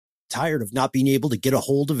Tired of not being able to get a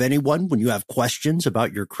hold of anyone when you have questions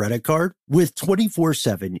about your credit card? With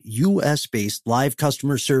 24/7 U.S.-based live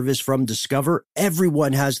customer service from Discover,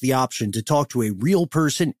 everyone has the option to talk to a real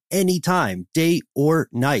person anytime, day or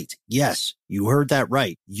night. Yes, you heard that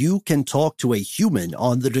right. You can talk to a human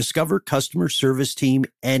on the Discover customer service team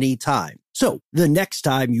anytime. So the next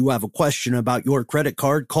time you have a question about your credit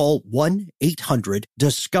card, call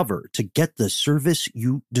 1-800-DISCOVER to get the service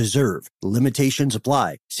you deserve. Limitations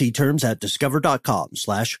apply. See terms at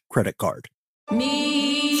discover.com/credit card.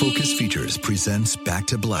 Focus Features presents Back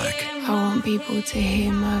to Black. I want people to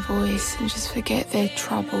hear my voice and just forget their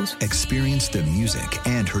troubles. Experience the music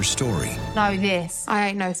and her story. Know this, I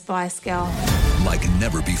ain't no Spice Girl. Like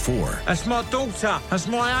never before. That's my daughter. That's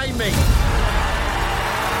my Amy.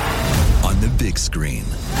 On the big screen.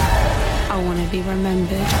 I want to be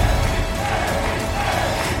remembered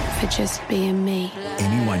for just being me.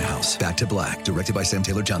 Amy Winehouse, Back to Black, directed by Sam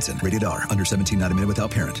Taylor Johnson. Rated R, under 17, not a minute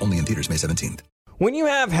without parent. Only in theaters May 17th. When you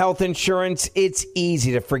have health insurance, it's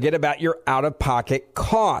easy to forget about your out-of-pocket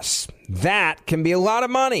costs. That can be a lot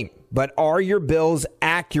of money, but are your bills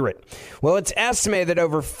accurate? Well, it's estimated that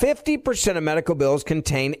over 50% of medical bills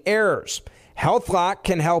contain errors. HealthLock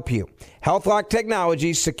can help you. HealthLock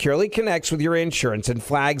technology securely connects with your insurance and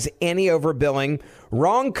flags any overbilling,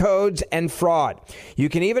 wrong codes, and fraud. You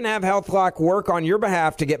can even have HealthLock work on your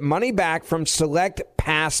behalf to get money back from select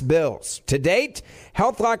past bills. To date,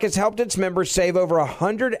 HealthLock has helped its members save over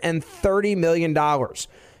 $130 million.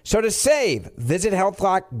 So to save, visit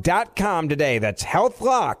healthlock.com today. That's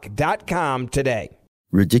healthlock.com today.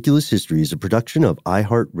 Ridiculous History is a production of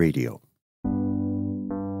iHeartRadio.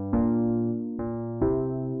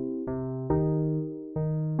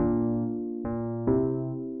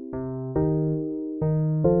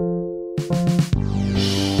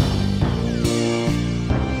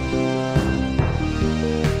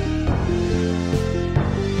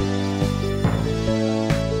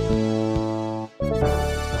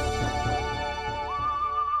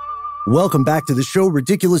 Welcome back to the show,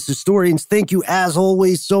 Ridiculous Historians. Thank you, as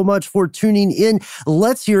always, so much for tuning in.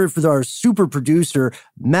 Let's hear it for our super producer,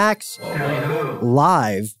 Max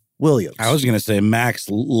Live Williams. I was going to say Max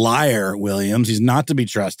Liar Williams. He's not to be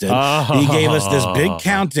trusted. He gave us this big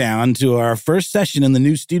countdown to our first session in the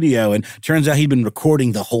new studio, and turns out he'd been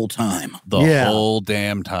recording the whole time. The whole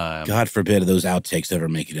damn time. God forbid those outtakes ever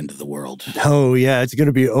make it into the world. Oh, yeah, it's going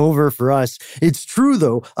to be over for us. It's true,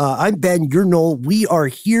 though. I'm Ben, you're Noel. We are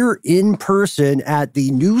here in person at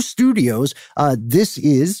the new studios. This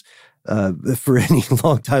is... for any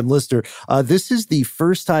longtime listener, this is the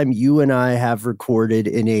first time you and I have recorded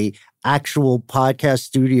in a actual podcast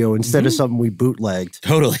studio instead of something we bootlegged.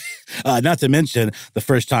 Totally. Not to mention the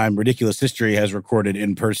first time Ridiculous History has recorded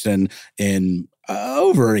in person in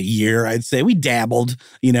over a year, I'd say. We dabbled,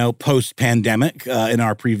 post-pandemic in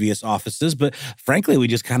our previous offices. But frankly, we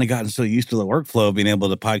just kind of gotten so used to the workflow of being able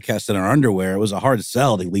to podcast in our underwear. It was a hard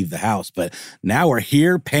sell to leave the house. But now we're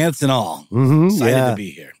here, pants and all. Excited to be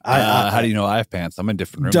here. How do you know I have pants? I'm in a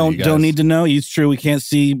different room. Don't need to know. It's true. We can't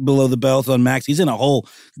see below the belt on Max. He's in a whole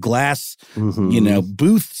glass,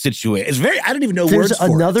 booth situation. It's very, I don't even know words for it.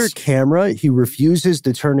 There's another camera. He refuses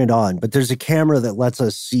to turn it on, but there's a camera that lets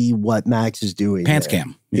us see what Max is doing. Pants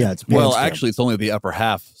cam. Yeah, it's pants cam. Actually, it's only the upper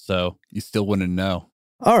half, so you still wouldn't know.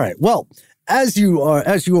 All right. Well, as you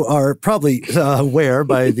are probably aware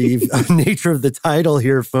by the nature of the title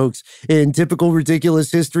here, folks, in typical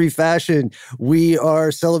Ridiculous History fashion, we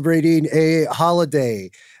are celebrating a holiday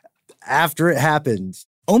after it happened.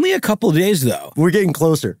 Only a couple of days, though. We're getting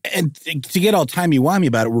closer. And to get all timey-wimey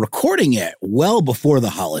about it, we're recording it well before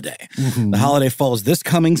the holiday. The holiday falls this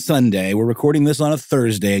coming Sunday. We're recording this on a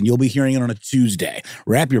Thursday, and you'll be hearing it on a Tuesday.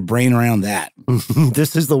 Wrap your brain around that.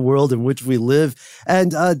 This is the world in which we live.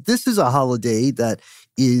 And this is a holiday that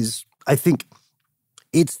is, I think,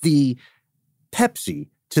 it's the Pepsi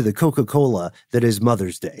to the Coca-Cola that is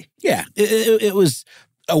Mother's Day. Yeah, it was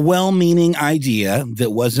a well-meaning idea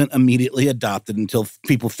that wasn't immediately adopted until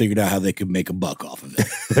people figured out how they could make a buck off of it.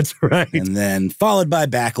 That's right. And then followed by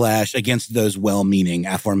backlash against those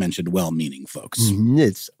aforementioned well-meaning folks.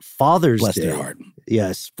 It's Father's Bless Day. their heart.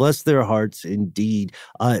 Yes, bless their hearts indeed.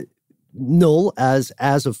 Noel, as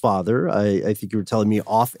a father, I think you were telling me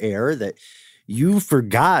off air that you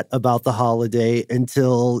forgot about the holiday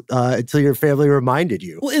until your family reminded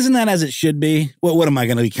you. Well, isn't that as it should be? What am I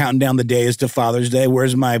going to be counting down the days to Father's Day?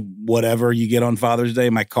 Where's my whatever you get on Father's Day,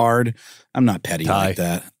 my card? I'm not petty like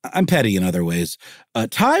that. I'm petty in other ways. A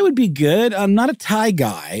tie would be good. I'm not a tie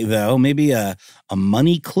guy, though. Maybe a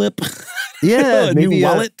money clip. Yeah, a maybe new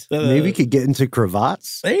wallet. Maybe you could get into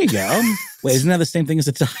cravats. There you go. Wait, isn't that the same thing as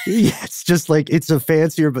a tie? Yeah, it's just like it's a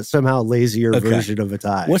fancier but somehow lazier version of a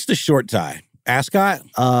tie. What's the short tie? Ascot?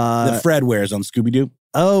 That Fred wears on Scooby-Doo?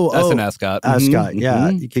 That's an ascot. Ascot, yeah.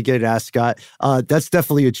 You could get an ascot. That's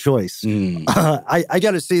definitely a choice. I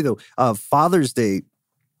got to say, though, Father's Day,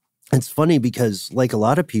 it's funny because, like a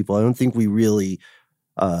lot of people, I don't think we really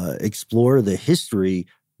explore the history.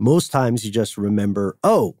 Most times you just remember,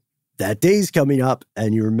 oh, that day's coming up,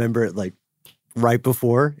 and you remember it like right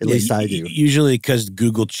before. At least I do. Usually because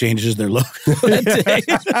Google changes their logo that day.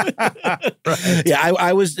 Right. Yeah,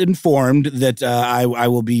 I was informed that I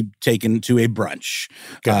will be taken to a brunch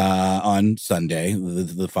on Sunday,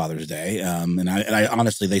 the Father's Day. And I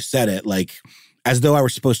honestly, they said it like as though I were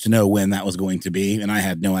supposed to know when that was going to be. And I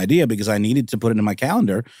had no idea because I needed to put it in my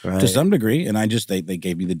calendar to some degree. And they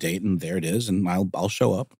gave me the date and there it is. And I'll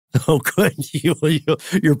show up. Oh, good.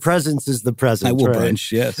 Your presence is the presence. I will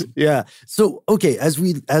brunch, yes. Yeah. So, okay, as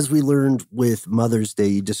we learned with Mother's Day,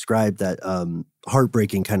 you described that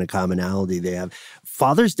heartbreaking kind of commonality they have.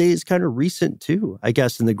 Father's Day is kind of recent too, I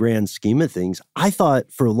guess, in the grand scheme of things. I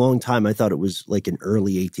thought for a long time, it was like an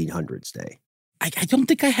early 1800s day. I don't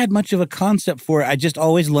think I had much of a concept for it. I just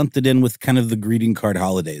always lumped it in with kind of the greeting card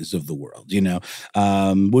holidays of the world, you know.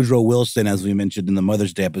 Woodrow Wilson, as we mentioned in the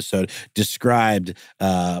Mother's Day episode, described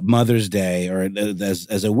Mother's Day or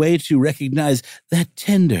as a way to recognize that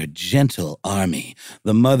tender, gentle army,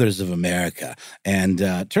 the mothers of America. And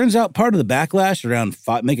turns out part of the backlash around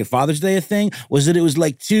making Father's Day a thing was that it was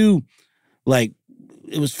it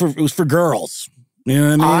was for girls. You know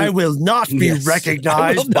what I mean? I will not be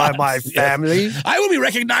recognized by my family. Yes. I will be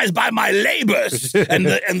recognized by my labors and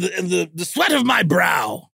the sweat of my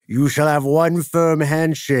brow. You shall have one firm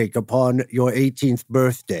handshake upon your 18th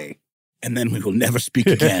birthday. And then we will never speak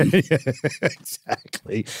again.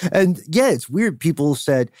 Exactly. And yeah, it's weird. People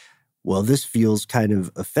said, well, this feels kind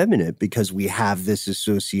of effeminate because we have this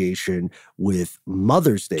association with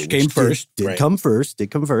Mother's Day. Which came first. Did come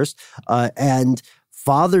first. And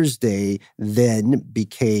Father's Day then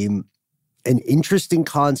became an interesting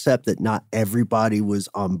concept that not everybody was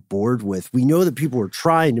on board with. We know that people were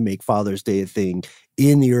trying to make Father's Day a thing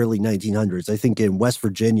in the early 1900s, I think in West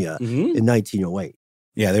Virginia in 1908.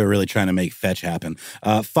 Yeah, they were really trying to make fetch happen.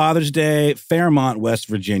 Father's Day, Fairmont, West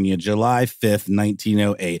Virginia, July 5th,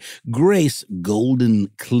 1908. Grace Golden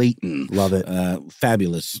Clayton. Love it.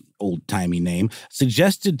 Fabulous old-timey name.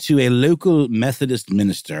 Suggested to a local Methodist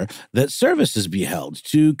minister that services be held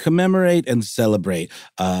to commemorate and celebrate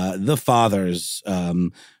the fathers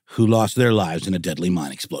who lost their lives in a deadly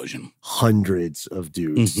mine explosion. Hundreds of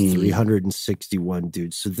dudes, 361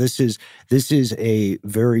 dudes. So this is a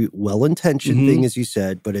very well-intentioned thing, as you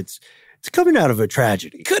said, but it's coming out of a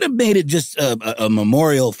tragedy. Could have made it just a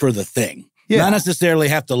memorial for the thing. Yeah. Not necessarily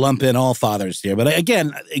have to lump in all fathers here, but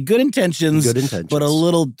again, good intentions, but a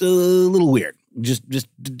little weird. Just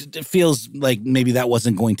it feels like maybe that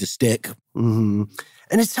wasn't going to stick. Mm-hmm.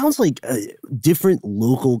 And it sounds like different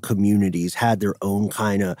local communities had their own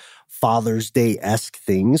kind of Father's Day-esque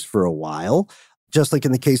things for a while. Just like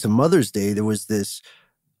in the case of Mother's Day, there was this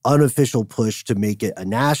unofficial push to make it a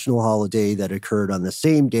national holiday that occurred on the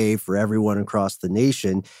same day for everyone across the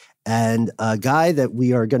nation. And a guy that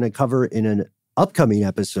we are going to cover in an upcoming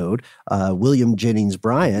episode, William Jennings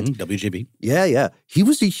Bryan. WJB. Yeah. He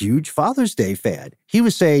was a huge Father's Day fan. He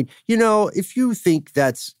was saying, if you think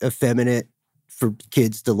that's effeminate for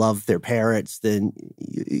kids to love their parents, then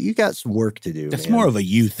you got some work to do. That's more of a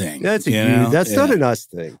you thing. That's a you. That's not an us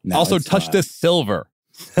thing. No, also, touch this silver.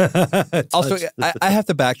 Also, I have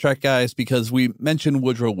to backtrack, guys, because we mentioned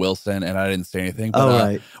Woodrow Wilson, and I didn't say anything. But,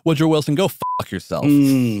 right. Woodrow Wilson, go fuck yourself.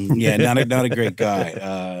 Yeah, not a great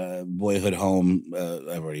guy. Boyhood home.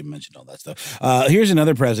 I've already mentioned all that stuff. Here's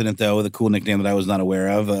another president, though, with a cool nickname that I was not aware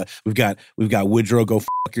of. We've got Woodrow, go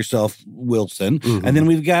fuck yourself, Wilson, and then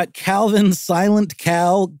we've got Calvin Silent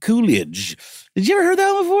Cal Coolidge. Did you ever heard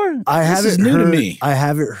that one before? This is new to me. I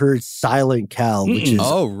haven't heard Silent Cal, which is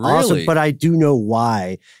awesome, but I do know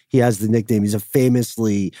why he has the nickname. He's a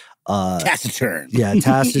famously taciturn. Yeah,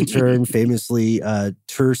 taciturn, famously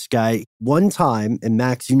terse guy. One time, and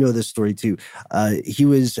Max, you know this story too,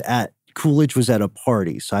 Coolidge was at a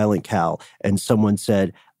party, Silent Cal, and someone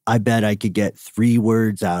said, I bet I could get 3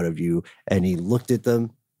 words out of you. And he looked at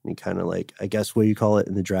them, and he kind of I guess what you call it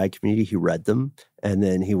in the drag community, he read them, and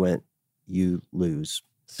then he went, you lose.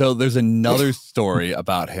 So there's another story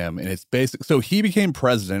about him, and it's basic. So he became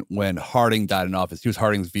president when Harding died in office. He was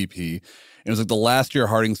Harding's VP. It was like the last year of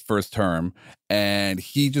Harding's first term, and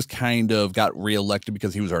he just kind of got reelected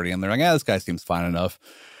because he was already in there. Like, this guy seems fine enough.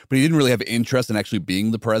 But he didn't really have interest in actually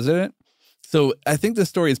being the president. So I think this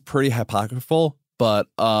story is pretty apocryphal, but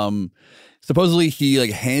supposedly he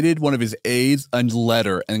like handed one of his aides a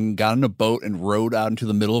letter and got on a boat and rowed out into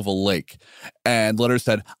the middle of a lake. And the letter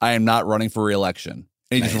said, "I am not running for re-election."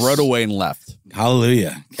 And he just rode away and left.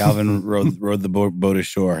 Hallelujah. Calvin rode the boat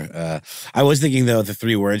ashore. I was thinking, though, the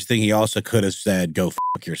 3 words thing, he also could have said, "Go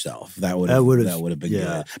fuck yourself." That would have been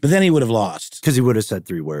good. But then he would have lost. Because he would have said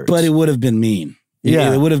 3 words. But it would have been mean.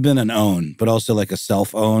 Yeah. It would have been an own, but also like a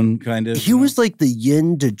self-own kind of. He was like the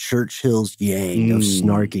yin to Churchill's yang of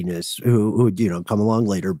snarkiness, who come along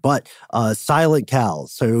later. But Silent Cal,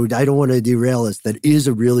 so I don't want to derail us, that is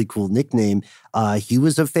a really cool nickname. He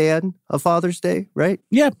was a fan of Father's Day, right?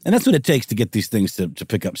 Yeah, and that's what it takes to get these things to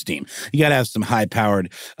pick up steam. You got to have some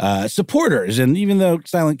high-powered supporters. And even though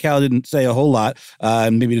Silent Cal didn't say a whole lot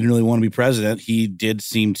and maybe didn't really want to be president, he did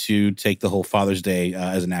seem to take the whole Father's Day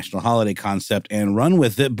as a national holiday concept and run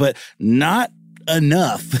with it, but not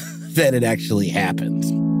enough that it actually happened.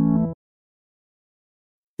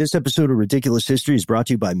 This episode of Ridiculous History is brought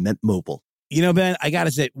to you by Mint Mobile. You know, Ben, I got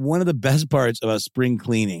to say, one of the best parts about spring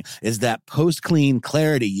cleaning is that post-clean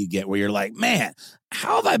clarity you get where you're like, man,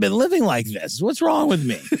 how have I been living like this? What's wrong with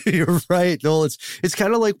me? You're right, Noel. It's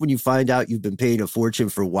kind of like when you find out you've been paying a fortune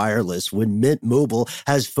for wireless when Mint Mobile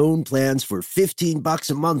has phone plans for $15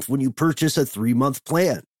 a month when you purchase a 3-month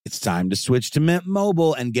plan. It's time to switch to Mint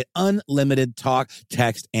Mobile and get unlimited talk,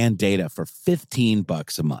 text, and data for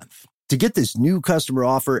 $15 a month. To get this new customer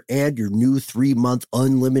offer and your new 3-month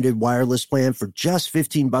unlimited wireless plan for just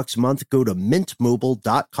 $15 a month, go to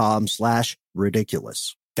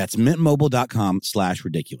mintmobile.com/ridiculous. That's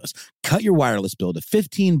mintmobile.com/ridiculous. Cut your wireless bill to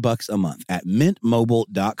 $15 a month at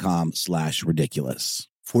mintmobile.com/ridiculous.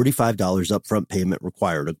 $45 upfront payment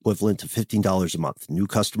required, equivalent to $15 a month. New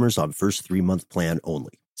customers on first 3-month plan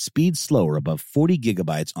only. Speed slower above 40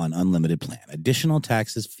 gigabytes on unlimited plan. Additional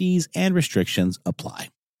taxes, fees, and restrictions apply.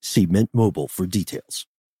 See Mint Mobile for details.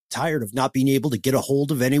 Tired of not being able to get a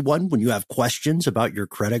hold of anyone when you have questions about your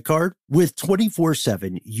credit card? With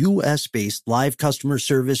 24/7 U.S.-based live customer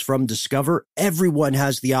service from Discover, everyone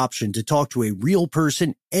has the option to talk to a real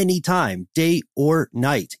person anytime, day or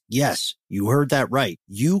night. Yes, you heard that right.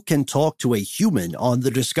 You can talk to a human on the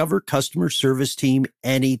Discover customer service team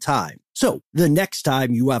anytime. So the next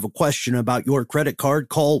time you have a question about your credit card,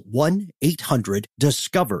 call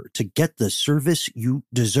 1-800-DISCOVER to get the service you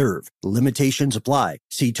deserve. Limitations apply.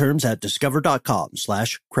 See terms at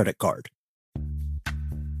discover.com/credit card.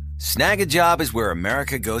 Snag a Job is where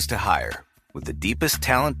America goes to hire, with the deepest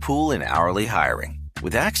talent pool in hourly hiring.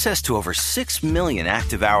 With access to over 6 million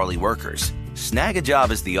active hourly workers, Snag a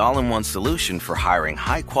Job is the all-in-one solution for hiring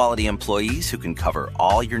high-quality employees who can cover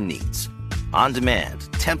all your needs. On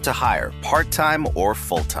demand, temp to hire, part-time or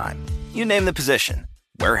full-time. You name the position.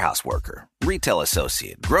 Warehouse worker, retail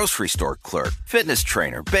associate, grocery store clerk, fitness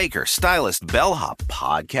trainer, baker, stylist, bellhop,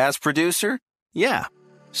 podcast producer. Yeah,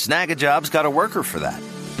 Snag a Job's got a worker for that.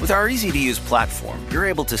 With our easy-to-use platform, you're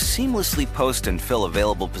able to seamlessly post and fill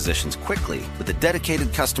available positions quickly with a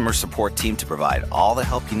dedicated customer support team to provide all the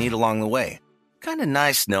help you need along the way. Kind of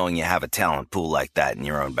nice knowing you have a talent pool like that in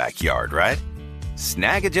your own backyard, right?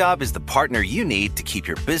 Snag a Job is the partner you need to keep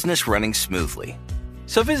your business running smoothly.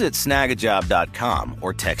 So visit snagajob.com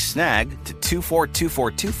or text snag to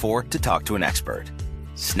 242424 to talk to an expert.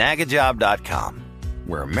 Snagajob.com,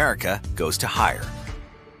 where America goes to hire.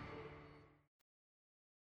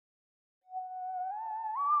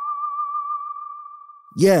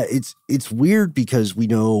 Yeah, it's weird because we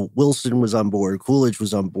know Wilson was on board, Coolidge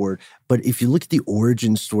was on board, but if you look at the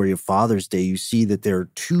origin story of Father's Day, you see that there are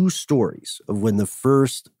 2 stories of when the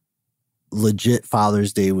first legit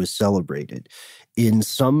Father's Day was celebrated. In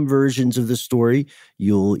some versions of the story,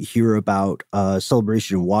 you'll hear about a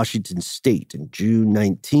celebration in Washington State on June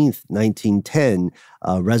 19th, 1910,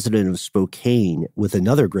 a resident of Spokane with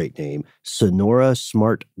another great name, Sonora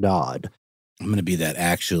Smart Dodd. I'm going to be that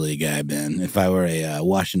actually guy, Ben. If I were a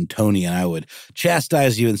Washingtonian, I would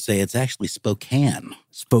chastise you and say it's actually Spokane.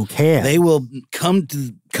 Spokane. They will come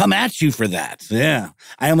at you for that. Yeah.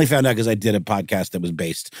 I only found out because I did a podcast that was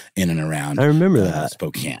based in and around. I remember that.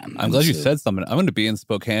 Spokane. I'm glad you said something. I'm going to be in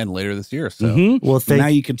Spokane later this year. So Well, now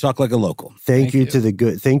you can talk like a local. Thank you to the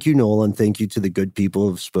good. Thank you, Nolan. Thank you to the good people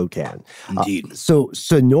of Spokane. Indeed. So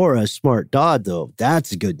Sonora Smart Dodd, though,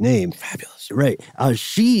 that's a good name. Fabulous. Right.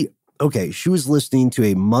 She okay, she was listening to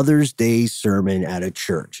a Mother's Day sermon at a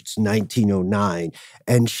church. It's 1909.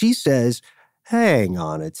 And she says, hang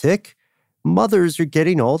on a tick. Mothers are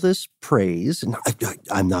getting all this praise. And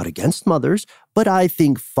I'm not against mothers, but I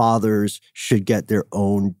think fathers should get their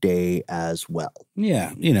own day as well.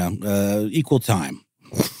 Yeah, equal time,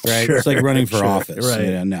 right? Sure, it's like running for office. Right.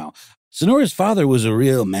 Yeah, no. Sonora's father was a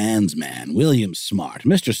real man's man, William Smart,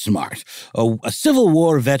 Mr. Smart, a Civil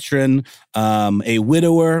War veteran, a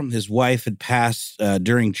widower. His wife had passed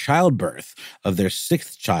during childbirth of their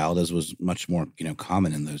sixth child, as was much more,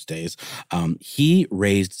 common in those days. He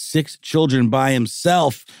raised 6 children by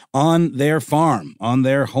himself on their farm, on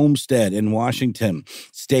their homestead in Washington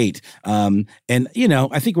State. And,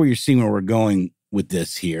 I think where you're seeing where we're going with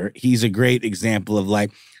this here, he's a great example of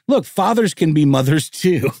look, fathers can be mothers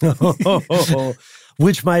too.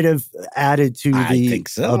 Which might have added to the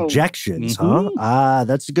objections, Mm-hmm. huh?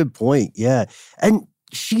 That's a good point. Yeah. And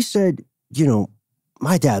she said,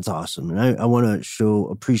 my dad's awesome. And I want to show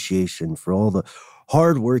appreciation for all the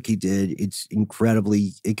hard work he did. It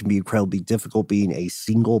can be incredibly difficult being a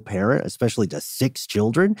single parent, especially to 6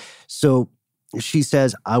 children. So she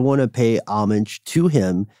says, I want to pay homage to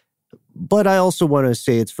him. But I also want to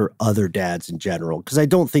say it's for other dads in general, because I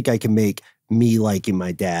don't think I can make me liking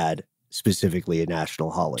my dad specifically a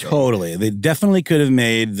national holiday. Totally. They definitely could have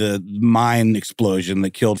made the mine explosion that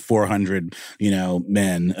killed 400,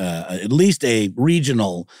 men, at least a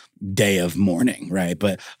regional day of mourning, right?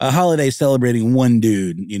 But a holiday celebrating one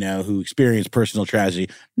dude, who experienced personal tragedy,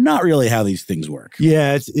 not really how these things work.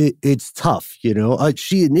 Yeah, it's tough,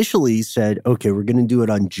 She initially said, okay, we're going to do it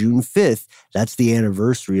on June 5th. That's the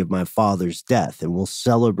anniversary of my father's death, and we'll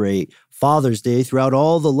celebrate Father's Day throughout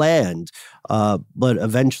all the land. But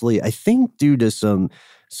eventually, I think due to some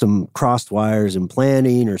crossed wires and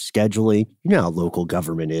planning or scheduling, how local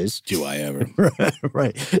government is. Do I ever?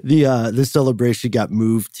 Right. The celebration got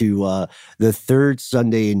moved to the 3rd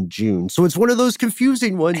Sunday in June. So it's one of those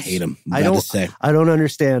confusing ones. I hate them. I don't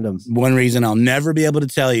understand them. One reason I'll never be able to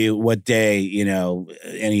tell you what day,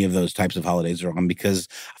 any of those types of holidays are on, because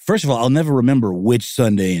first of all, I'll never remember which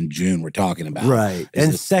Sunday in June we're talking about. Right. Is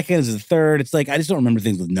it the 2nd? Is it the 3rd? It's I just don't remember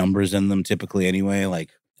things with numbers in them typically anyway.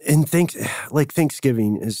 And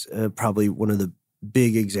Thanksgiving is probably one of the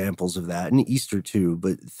big examples of that, and Easter too.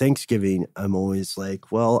 But Thanksgiving, I'm always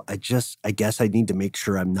well, I guess I need to make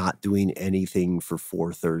sure I'm not doing anything for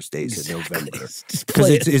 4 Thursdays in November,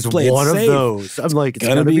 because it's one of those. I'm it's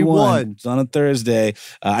gotta be one. It's on a Thursday.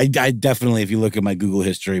 I definitely, if you look at my Google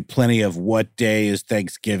history, plenty of what day is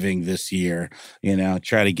Thanksgiving this year.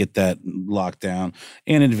 Try to get that locked down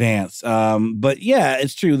in advance. But yeah,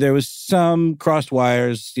 it's true. There was some crossed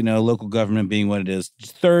wires. Local government being what it is.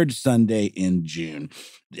 3rd Sunday in June.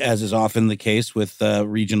 As is often the case with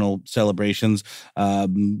regional celebrations,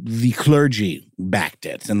 the clergy backed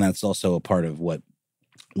it, and that's also a part of what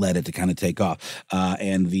led it to kind of take off.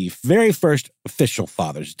 And the very first official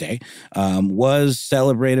Father's Day was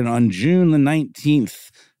celebrated on June the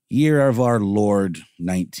 19th, year of our Lord,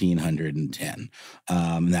 1910.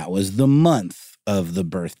 That was the month of the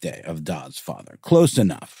birthday of Dodd's father. Close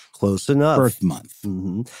enough. Birth month.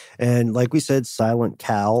 Mm-hmm. And like we said, Silent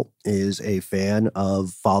Cal is a fan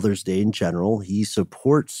of Father's Day in general. He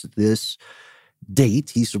supports this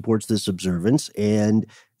date. He supports this observance. And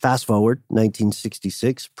fast forward,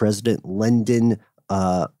 1966, President Lyndon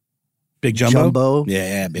Big Jumbo?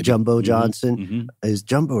 Yeah, Big Jumbo Johnson. Mm-hmm. Is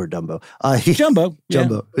Jumbo or Dumbo? Jumbo.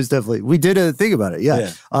 Jumbo. It's definitely. We did a thing about it.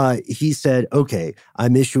 Yeah. He said, okay,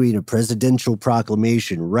 I'm issuing a presidential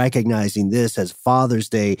proclamation recognizing this as Father's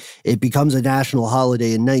Day. It becomes a national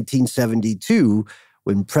holiday in 1972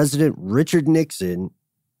 when President Richard Nixon,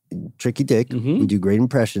 Tricky Dick, we do great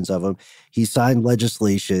impressions of him, he signed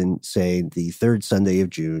legislation saying the 3rd Sunday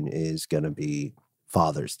of June is going to be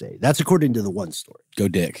Father's Day. That's according to the one story. Go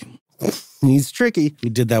Dick. He's tricky. He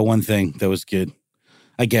did that one thing that was good,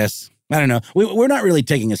 I guess. I don't know. We're not really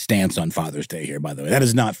taking a stance on Father's Day here, by the way. That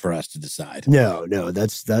is not for us to decide. No,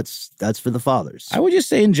 that's for the fathers. I would just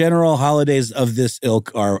say in general, holidays of this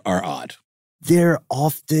ilk are odd. They're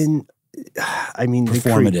often,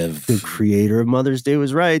 performative. The creator of Mother's Day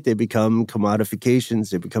was right. They become commodifications.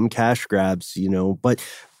 They become cash grabs, But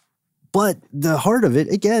the heart of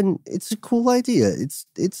it, again, it's a cool idea.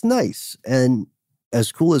 It's nice. And as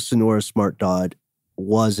cool as Sonora Smart Dodd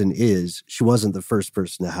was and is, she wasn't the first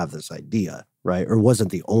person to have this idea, right? Or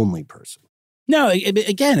wasn't the only person. No,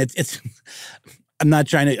 again, it's I'm not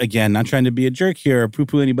trying to be a jerk here or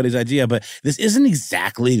poo-poo anybody's idea, but this isn't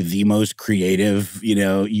exactly the most creative,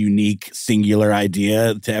 unique, singular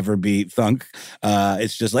idea to ever be thunk.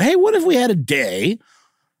 It's just hey, what if we had a day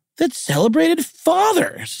that celebrated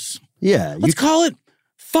fathers? Yeah. Let's call it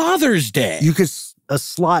Father's Day. You could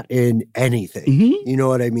slot in anything. You know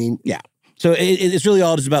what I mean? Yeah. So it's really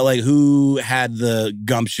all just about like who had the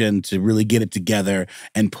gumption to really get it together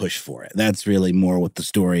and push for it. That's really more what the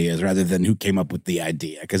story is rather than who came up with the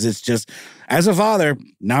idea. Because it's just, as a father,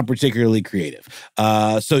 not particularly creative.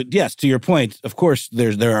 So yes, to your point, of course,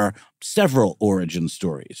 there are several origin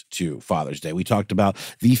stories to Father's Day. We talked about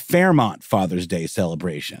the Fairmont Father's Day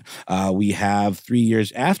celebration. We have 3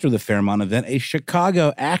 years after the Fairmont event, a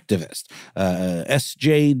Chicago activist,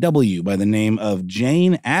 SJW, by the name of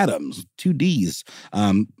Jane Addams, 2 Ds,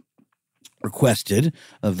 requested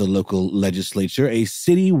of the local legislature a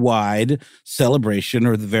citywide celebration,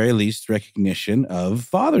 or at the very least recognition of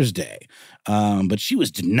Father's Day. But she was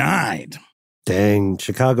denied. Dang,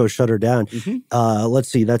 Chicago shut her down. Let's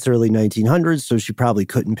see, that's early 1900s, so she probably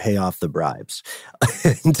couldn't pay off the bribes.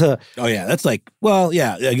 And, oh, yeah, that's like, well,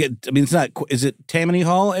 yeah. I mean, it's not, is it Tammany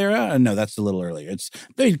Hall era? No, that's a little earlier.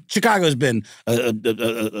 Chicago's been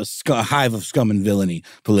a hive of scum and villainy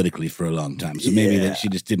politically for a long time. So maybe that she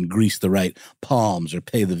just didn't grease the right palms or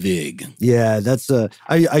pay the vig. Yeah,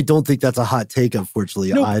 I don't think that's a hot take,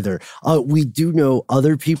 unfortunately, either. We do know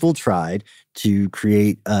other people tried to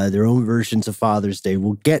create their own versions of Father's Day.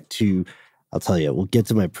 We'll get to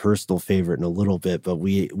my personal favorite in a little bit, but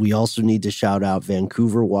we also need to shout out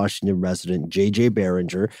Vancouver, Washington resident J.J.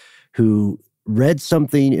 Barringer, who read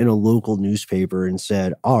something in a local newspaper and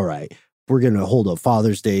said, all right, we're going to hold a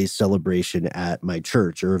Father's Day celebration at my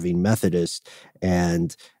church, Irving Methodist,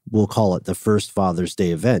 and we'll call it the first Father's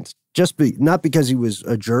Day event. Not because he was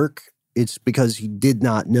a jerk, it's because he did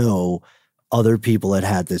not know other people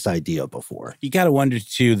had this idea before. You got to wonder,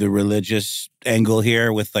 too, the religious angle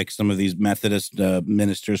here with like some of these Methodist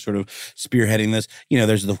ministers sort of spearheading this. You know,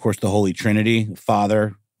 there's, of course, the Holy Trinity,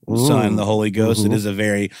 Father, Son, the Holy Ghost. It is a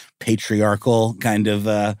very patriarchal kind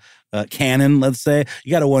of canon, let's say.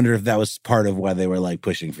 You got to wonder if that was part of why they were like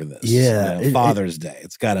pushing for this. Yeah. Father's Day.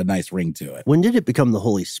 It's got a nice ring to it. When did it become the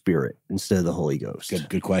Holy Spirit instead of the Holy Ghost?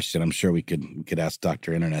 Good question. I'm sure we could ask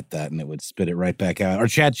Dr. Internet that and it would spit it right back out. Or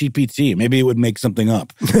Chat GPT. Maybe it would make something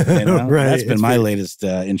up. You know? Right. That's been my latest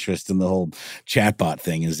interest in the whole chatbot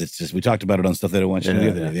thing. Is it's just, we talked about it on Stuff They Don't Want You to Know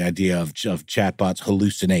the other day, the idea of chatbots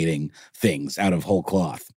hallucinating things out of whole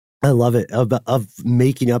cloth. I love it, of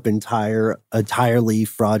making up entirely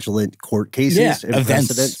fraudulent court cases and events.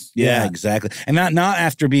 precedents. Yeah, exactly. And not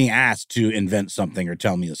after being asked to invent something or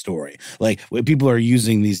tell me a story. Like when people are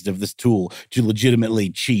using this tool to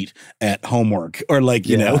legitimately cheat at homework or like,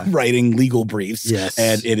 you know, writing legal briefs. Yes.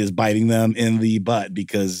 And it is biting them in the butt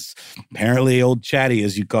because apparently old Chatty,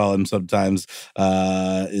 as you call him sometimes,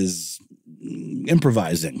 is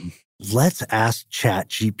improvising. Let's ask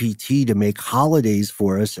ChatGPT to make holidays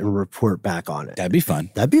for us and report back on it. That'd be fun.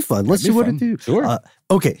 Let's see what it do. Sure.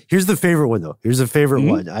 Okay, here's the favorite one, though. Here's a favorite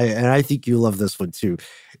one. I think you love this one, too.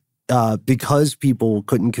 Because people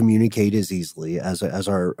couldn't communicate as easily, as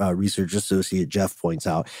our research associate Jeff points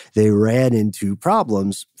out, they ran into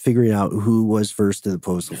problems figuring out who was first to the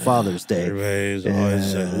post of Father's Day. Everybody's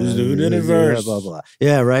always who did it first? Blah, blah, blah.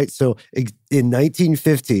 Yeah, right? So in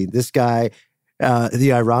 1915, this guy,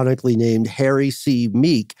 the ironically named Harry C.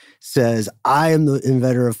 Meek, says, I am the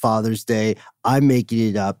inventor of Father's Day. I'm making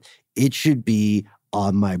it up. It should be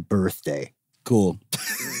on my birthday. Cool.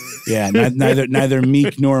 Yeah, neither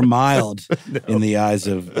meek nor mild in the eyes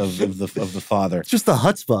of the father. It's just the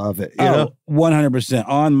chutzpah of it, you know? 100%.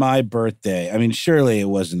 On my birthday. I mean, surely it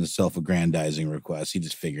wasn't a self-aggrandizing request. He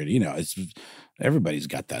just figured, everybody's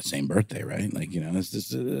got that same birthday, right? Like, it's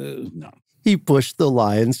just, no. He pushed the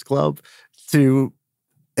Lions Club to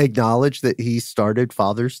acknowledge that he started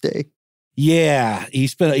Father's Day. Yeah,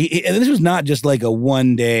 and this was not just like a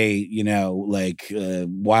one day,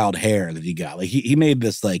 wild hair that he got. Like he made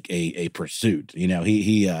this like a pursuit.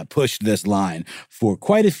 He pushed this line for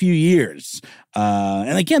quite a few years.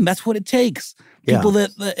 And again, that's what it takes. People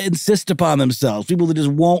that insist upon themselves, people that just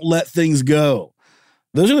won't let things go.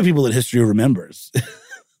 Those are the people that history remembers.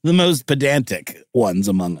 The most pedantic ones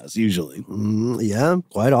among us, usually. Yeah,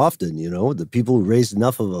 quite often, the people who raised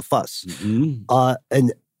enough of a fuss. Mm-hmm.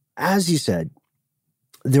 And as you said,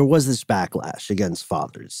 there was this backlash against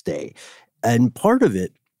Father's Day. And part of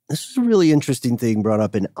it, this is a really interesting thing brought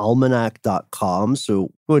up in almanac.com. So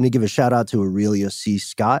I'm going to give a shout out to Aurelia C.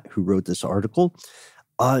 Scott, who wrote this article.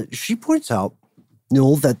 She points out,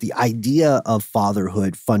 that the idea of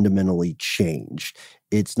fatherhood fundamentally changed.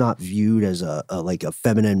 It's not viewed as a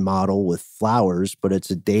feminine model with flowers, but it's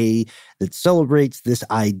a day that celebrates this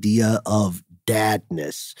idea of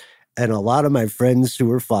dadness. And a lot of my friends who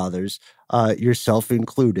are fathers, yourself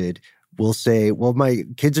included, will say, well, my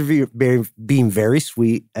kids are being very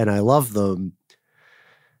sweet and I love them,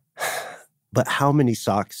 but how many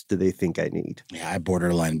socks do they think I need? Yeah, I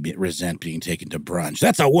borderline resent being taken to brunch.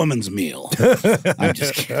 That's a woman's meal. I'm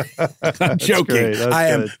just kidding. I'm joking. I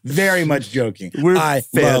am very much joking. I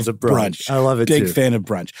fans of brunch. I love it Big too. fan of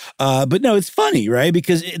brunch. But no, it's funny, right?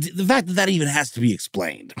 Because the fact that even has to be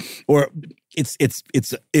explained, or it's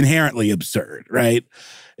inherently absurd, right?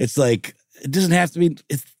 It's like, it doesn't have to be,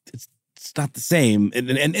 it's not the same, and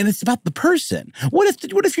it's about the person. What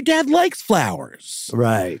if your dad likes flowers?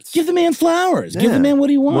 Right. Give the man flowers. Yeah. Give the man what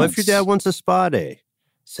he wants. What if your dad wants a spa day?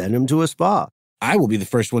 Send him to a spa. I will be the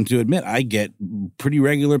first one to admit I get pretty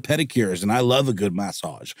regular pedicures, and I love a good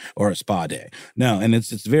massage or a spa day. No, and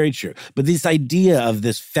it's very true. But this idea of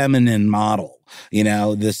this feminine model,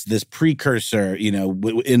 this precursor,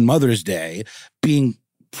 in Mother's Day being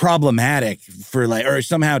problematic for or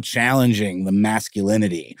somehow challenging the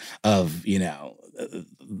masculinity of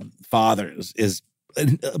fathers is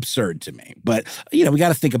absurd to me. But we got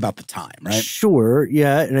to think about the time, right? Sure,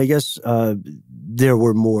 yeah, and I guess there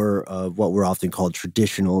were more of what were often called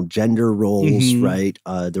traditional gender roles, right?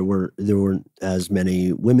 There weren't as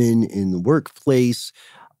many women in the workplace.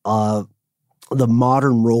 The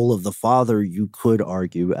modern role of the father, you could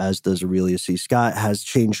argue, as does Aurelius C. Scott, has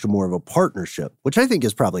changed to more of a partnership, which I think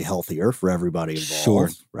is probably healthier for everybody involved, sure.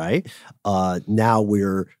 Right? Now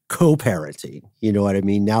we're co-parenting, you know what I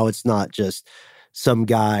mean? Now it's not just some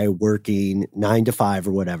guy working 9 to 5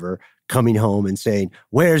 or whatever, coming home and saying,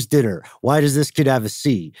 where's dinner? Why does this kid have a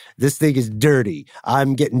C? This thing is dirty.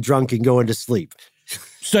 I'm getting drunk and going to sleep.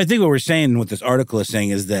 So I think what we're saying, what this article is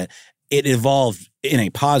saying, is that it evolved in a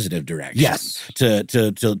positive direction. Yes.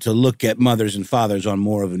 To look at mothers and fathers on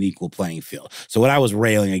more of an equal playing field. So what I was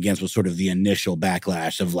railing against was sort of the initial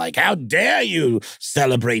backlash of how dare you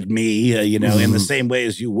celebrate me, in the same way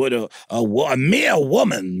as you would a mere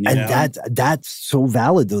woman. And that's so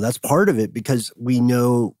valid, though. That's part of it, because we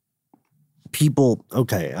know people,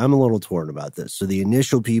 okay, I'm a little torn about this. So the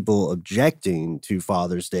initial people objecting to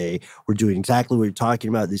Father's Day were doing exactly what you're talking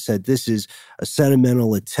about. They said this is a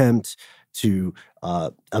sentimental attempt to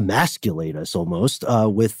emasculate us almost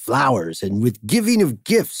with flowers and with giving of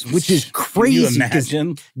gifts, which is crazy. Can you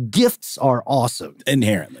imagine? Gifts are awesome.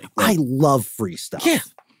 Inherently. I love free stuff. Yeah.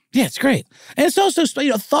 Yeah, it's great. And it's also,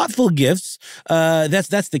 thoughtful gifts.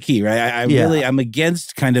 That's the key, right? I'm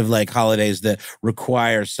against kind of holidays that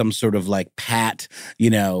require some sort of pat,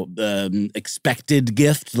 expected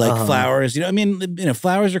gift, flowers.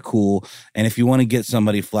 Flowers are cool. And if you want to get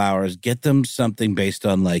somebody flowers, get them something based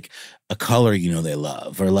on a color they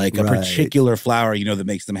love, or a particular flower that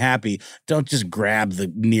makes them happy. Don't just grab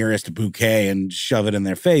the nearest bouquet and shove it in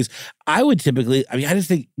their face. I would typically, I just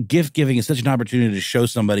think gift giving is such an opportunity to show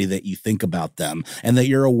somebody that you think about them and that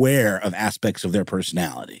you're aware of aspects of their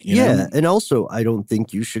personality. You know? And also I don't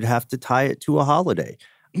think you should have to tie it to a holiday.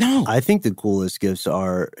 No. I think the coolest gifts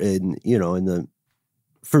are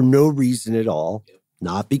for no reason at all.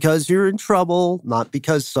 Not because you're in trouble, not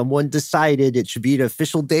because someone decided it should be an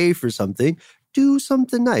official day for something. Do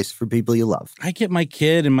something nice for people you love. I get my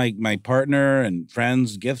kid and my partner and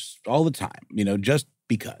friends gifts all the time, just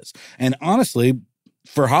because. And honestly,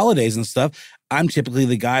 for holidays and stuff, I'm typically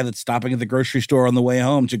the guy that's stopping at the grocery store on the way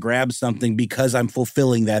home to grab something because I'm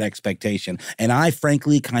fulfilling that expectation. And I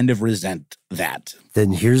frankly kind of resent that.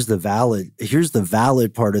 Then here's the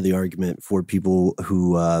valid part of the argument for people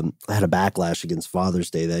who had a backlash against Father's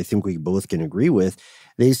Day that I think we both can agree with.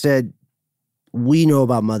 They said, we know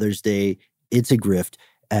about Mother's Day. It's a grift.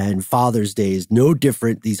 And Father's Day is no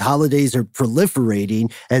different. These holidays are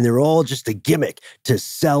proliferating, and they're all just a gimmick to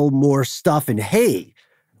sell more stuff. And hey,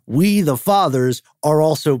 we, the fathers, are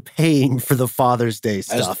also paying for the Father's Day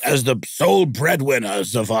stuff. As the sole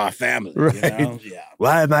breadwinners of our family. Right. Yeah.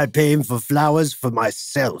 Why am I paying for flowers for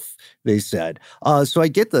myself? They said. So I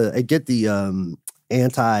get the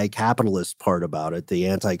anti-capitalist part about it, the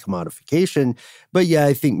anti-commodification. But yeah,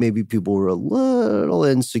 I think maybe people were a little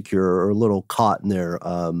insecure or a little caught in their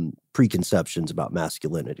preconceptions about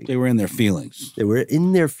masculinity. They were in their feelings. A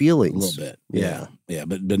little bit. Yeah. Yeah,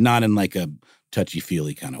 but not in a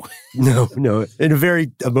touchy-feely kind of way. No, in a very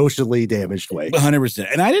emotionally damaged way. 100%.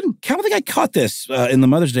 And I don't think I caught this in the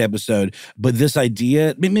Mother's Day episode, but this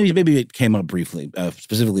idea, maybe it came up briefly,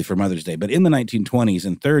 specifically for Mother's Day, but in the 1920s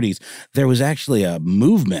and 30s, there was actually a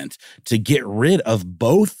movement to get rid of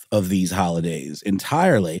both of these holidays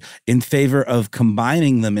entirely in favor of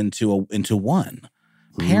combining them into one.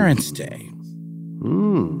 Parents' Day.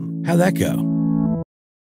 How'd that go?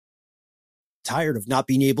 Tired of not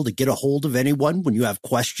being able to get a hold of anyone when you have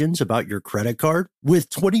questions about your credit card? With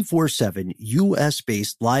 24/7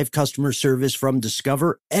 U.S.-based live customer service from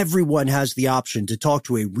Discover, everyone has the option to talk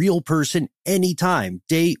to a real person anytime,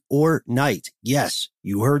 day or night. Yes,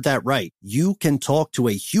 you heard that right. You can talk to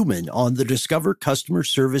a human on the Discover customer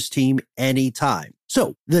service team anytime.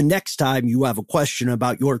 So the next time you have a question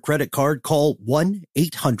about your credit card, call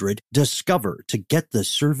 1-800-DISCOVER to get the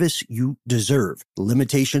service you deserve.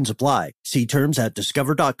 Limitations apply. See terms at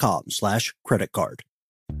discover.com/creditcard.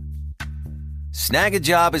 Snag a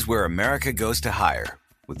Job is where America goes to hire,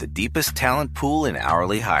 with the deepest talent pool in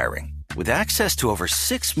hourly hiring. With access to over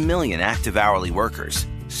 6 million active hourly workers,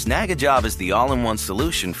 Snag a Job is the all-in-one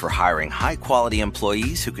solution for hiring high-quality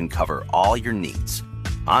employees who can cover all your needs.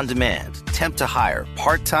 On demand, temp to hire,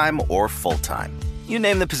 part-time or full-time. You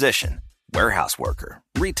name the position. Warehouse worker,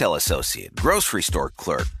 retail associate, grocery store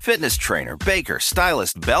clerk, fitness trainer, baker,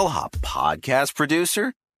 stylist, bellhop, podcast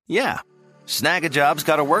producer. Yeah, Snag a Job's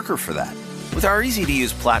got a worker for that. With our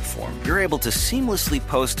easy-to-use platform, you're able to seamlessly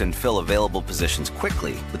post and fill available positions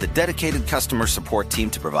quickly with a dedicated customer support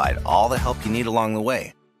team to provide all the help you need along the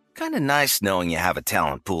way. Kind of nice knowing you have a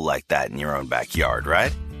talent pool like that in your own backyard,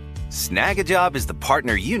 right? Snag a Job is the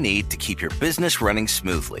partner you need to keep your business running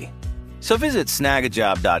smoothly. So visit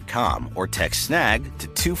snagajob.com or text snag to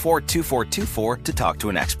 242424 to talk to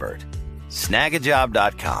an expert.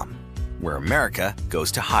 Snagajob.com, where America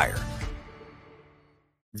goes to hire.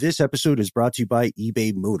 This episode is brought to you by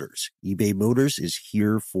eBay Motors. eBay Motors is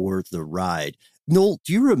here for the ride. Noel,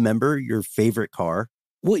 do you remember your favorite car?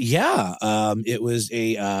 Well, yeah. It was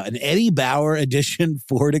an Eddie Bauer edition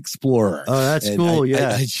Ford Explorer. Oh, that's cool.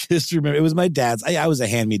 I just remember it was my dad's. I was a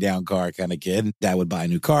hand-me-down car kind of kid. Dad would buy a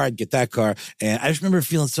new car. I'd get that car. And I just remember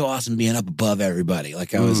feeling so awesome being up above everybody,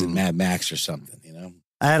 like I was in Mad Max or something, you know?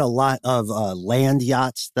 I had a lot of land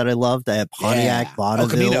yachts that I loved. I had Pontiac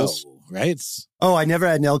Bonnevilles. Right? Oh, I never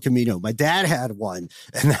had an El Camino. My dad had one,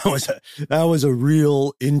 and that was a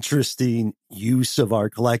real interesting use of our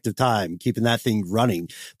collective time, keeping that thing running.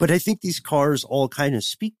 But I think these cars all kind of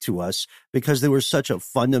speak to us because they were such a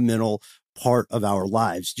fundamental part of our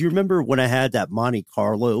lives. Do you remember when I had that Monte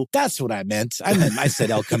Carlo? That's what I meant. I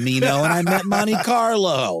said El Camino, and I meant Monte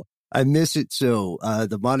Carlo. I miss it so.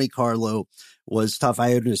 The Monte Carlo was tough. I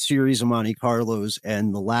had a series of Monte Carlos,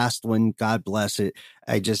 and the last one, God bless it,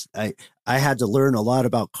 I had to learn a lot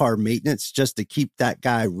about car maintenance just to keep that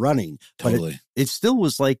guy running. Totally. But it still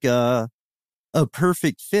was like a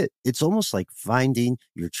perfect fit. It's almost like finding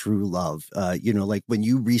your true love. Like when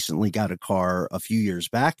you recently got a car a few years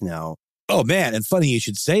back now. Oh, man. And funny you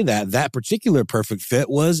should say that. That particular perfect fit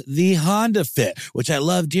was the Honda Fit, which I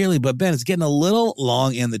love dearly. But, Ben, it's getting a little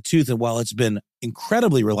long in the tooth. And while it's been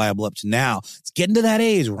incredibly reliable up to now, it's getting to that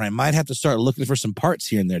age where I might have to start looking for some parts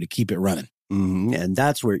here and there to keep it running. Mm-hmm. And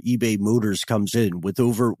that's where eBay Motors comes in. With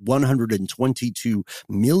over 122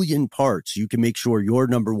 million parts, you can make sure your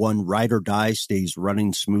number one ride or die stays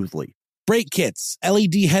running smoothly. Brake kits,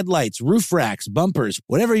 LED headlights, roof racks, bumpers,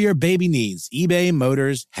 whatever your baby needs, eBay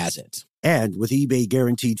Motors has it. And with eBay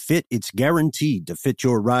Guaranteed Fit, it's guaranteed to fit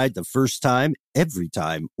your ride the first time, every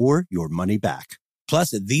time, or your money back.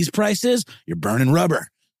 Plus, at these prices, you're burning rubber,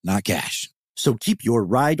 not cash. So keep your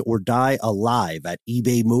ride or die alive at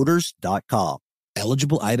ebaymotors.com.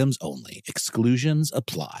 Eligible items only. Exclusions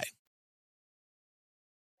apply.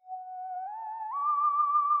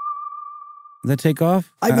 Did that take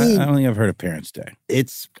off? I mean, I don't think I've heard of Parents' Day.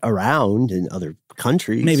 It's around in other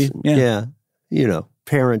countries. Maybe, yeah.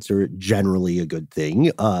 Parents are generally a good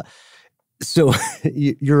thing. So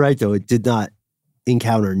you're right, though. It did not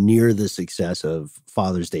encounter near the success of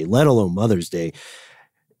Father's Day, let alone Mother's Day.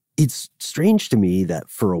 It's strange to me that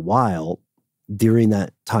for a while, during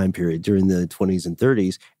that time period, during the 20s and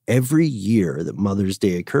 30s, every year that Mother's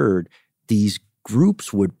Day occurred, these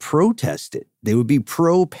groups would protest it. They would be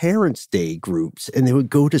pro-Parents' Day groups, and they would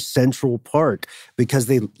go to Central Park because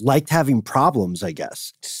they liked having problems, I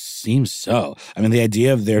guess. Seems so. I mean, the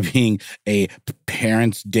idea of there being a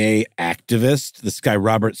Parents' Day activist, this guy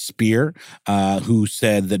Robert Speer, who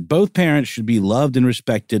said that both parents should be loved and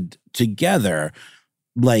respected together,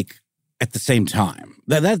 like at the same time.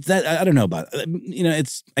 That I don't know about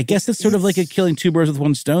it. I guess it's sort of like a killing two birds with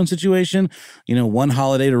one stone situation. One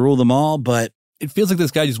holiday to rule them all, but it feels like this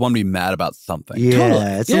guy just wanted to be mad about something. Yeah, totally.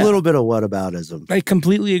 It's a little bit of whataboutism. I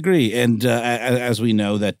completely agree. And as we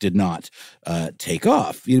know, that did not take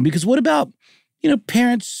off. Because what about,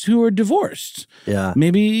 parents who are divorced? Yeah.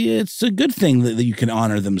 Maybe it's a good thing that you can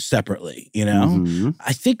honor them separately, Mm-hmm.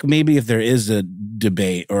 I think maybe if there is a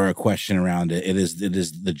debate or a question around it, it is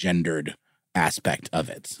the gendered aspect of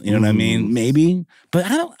it. You know what I mean? Maybe. But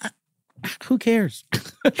Who cares?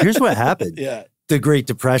 Here's what happened. Yeah. The Great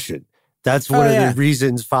Depression. That's one of the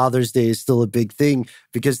reasons Father's Day is still a big thing,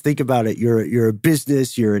 because think about it. You're a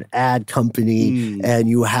business, you're an ad company, and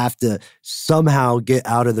you have to somehow get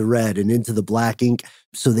out of the red and into the black ink.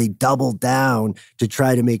 So they doubled down to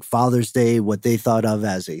try to make Father's Day what they thought of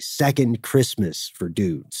as a second Christmas for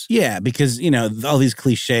dudes. Yeah, because, you know, all these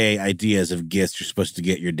cliche ideas of gifts you're supposed to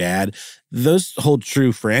get your dad, those hold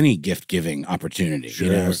true for any gift-giving opportunity. Sure.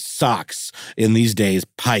 You know, socks, in these days,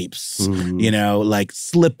 pipes, you know, like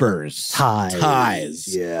slippers,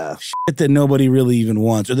 ties. Yeah. Shit that nobody really even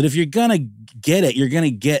wants. Or that if you're going to get it, you're going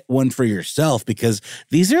to get one for yourself, because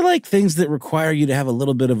these are like things that require you to have a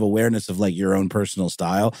little bit of awareness of like your own personal style.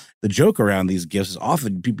 The joke around these gifts is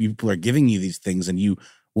often people are giving you these things and you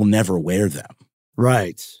will never wear them.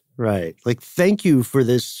 Right. Like, thank you for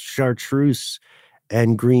this chartreuse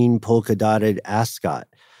and green polka dotted ascot.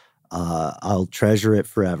 I'll treasure it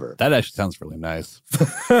forever. That actually sounds really nice.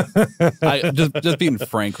 I just being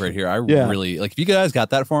frank right here. I really like, if you guys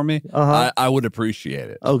got that for me, I would appreciate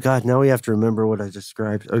it. Oh God, now we have to remember what I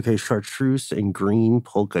described. Okay, chartreuse and green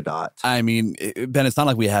polka dot. I mean, Ben, it's not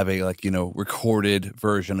like we have a recorded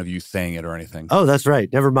version of you saying it or anything. Oh, that's right.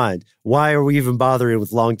 Never mind. Why are we even bothering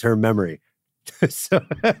with long-term memory?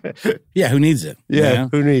 Yeah, who needs it? Yeah, you know?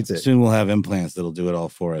 who needs it? Soon we'll have implants that'll do it all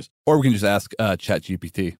for us. Or we can just ask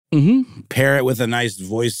ChatGPT. Pair it with a nice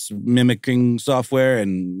voice mimicking software,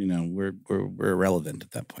 and you know we're irrelevant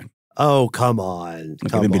at that point. Oh, come on.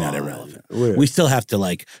 Okay, maybe not irrelevant. We still have to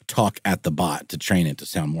like talk at the bot to train it to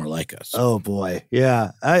sound more like us. Oh boy,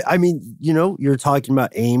 yeah. I mean, you know, you're talking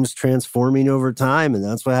about aims transforming over time, and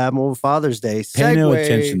that's what happened with Father's Day. Pay no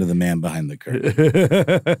attention to the man behind the curtain.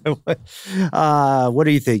 What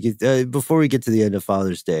do you think? Before we get to the end of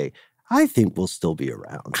Father's Day, I think we'll still be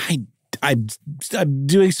around. I'm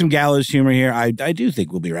doing some gallows humor here. I do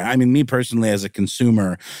think we'll be around. I mean, me personally, as a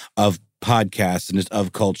consumer of podcasts and just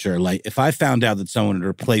of culture, like if I found out that someone had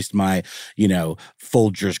replaced my, you know,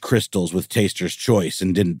 Folgers crystals with Taster's Choice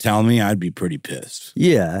and didn't tell me, I'd be pretty pissed.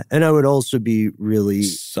 Yeah, and I would also be really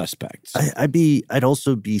suspect. I'd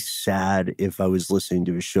also be sad if I was listening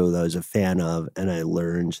to a show that I was a fan of and I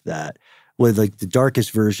learned that, well, like the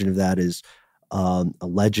darkest version of that is a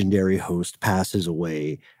legendary host passes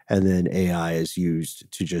away and then AI is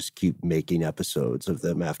used to just keep making episodes of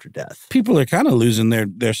them after death. People are kind of losing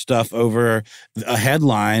their stuff over a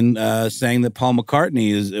headline saying that Paul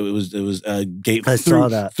McCartney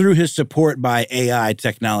through his support by AI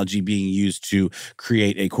technology being used to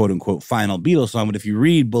create a quote unquote final Beatles song. But if you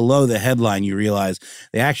read below the headline, you realize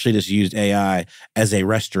they actually just used AI as a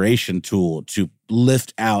restoration tool to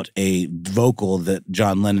lift out a vocal that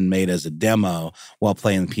John Lennon made as a demo while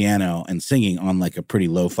playing the piano and singing on like a pretty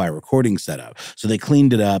lo-fi recording setup. So they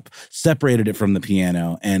cleaned it up, separated it from the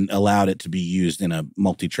piano, and allowed it to be used in a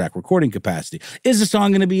multi-track recording capacity. Is the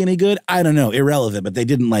song going to be any good? I don't know. Irrelevant, but they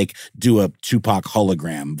didn't like do a Tupac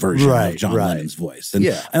hologram version of John Lennon's voice.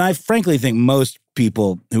 And I frankly think most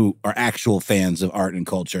people who are actual fans of art and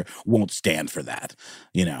culture won't stand for that.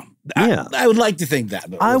 You know, I would like to think that.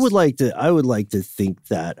 But I would like to think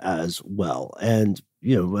that as well. And,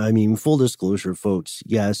 you know, I mean, full disclosure, folks,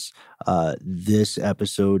 yes, this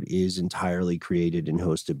episode is entirely created and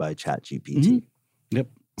hosted by ChatGPT. Yep.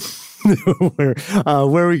 Where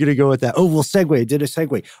are we going to go with that? Oh, well, did a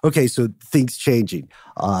segue. Okay, so things changing.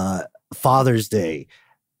 Father's Day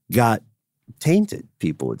got tainted,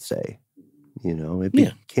 people would say. You know, it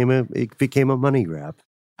became a money grab.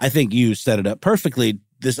 I think you set it up perfectly.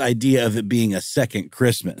 This idea of it being a second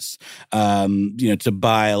Christmas, you know, to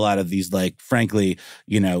buy a lot of these, like, frankly,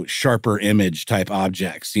 you know, sharper image type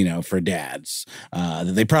objects, you know, for dads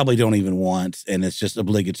that they probably don't even want. And it's just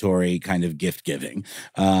obligatory kind of gift giving.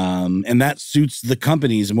 And that suits the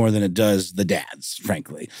companies more than it does the dads,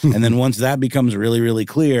 frankly. And then once that becomes really, really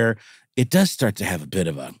clear, it does start to have a bit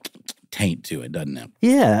of a taint to it, doesn't it?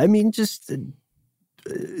 Yeah, I mean, just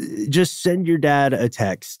send your dad a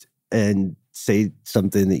text and say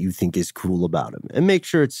something that you think is cool about him, and make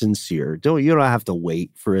sure it's sincere. You don't have to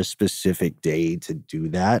wait for a specific day to do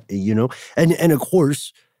that, you know. And of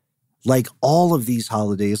course, like all of these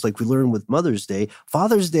holidays, like we learned with Mother's Day,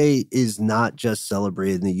 Father's Day is not just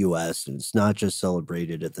celebrated in the U.S. and it's not just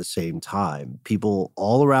celebrated at the same time. People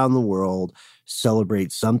all around the world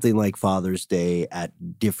celebrate something like Father's Day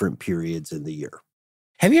at different periods in the year.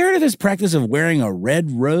 Have you heard of this practice of wearing a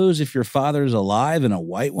red rose if your father's alive and a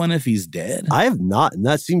white one if he's dead? I have not, and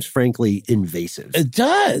that seems frankly invasive. It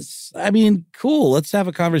does. I mean, cool. Let's have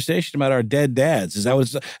a conversation about our dead dads. Is that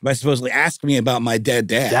what am I supposedly ask me about my dead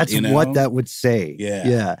dad? That's you know? what that would say.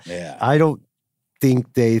 Yeah. I don't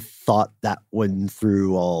think they thought that one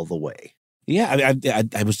through all the way. Yeah,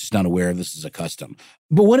 I was just not aware of this as a custom.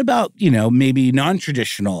 But what about, maybe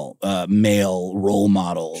non-traditional male role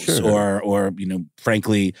models or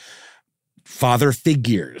frankly, father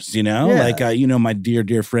figures, like, my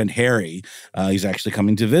dear friend Harry, he's actually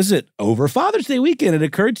coming to visit over Father's Day weekend. It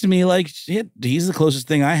occurred to me like, shit, he's the closest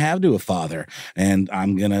thing I have to a father. And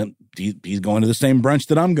he's going to the same brunch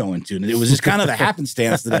that I'm going to. And it was just kind of the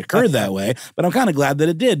happenstance that it occurred that way. But I'm kind of glad that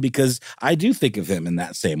it did because I do think of him in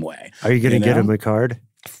that same way. Are you going to get him a card?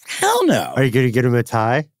 Hell no. Are you going to get him a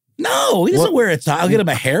tie? No, he doesn't wear a tie. I'll get him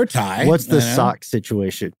a hair tie. What's the sock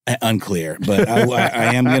situation? Unclear, but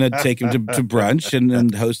I am going to take him to brunch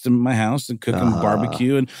and host him at my house and cook him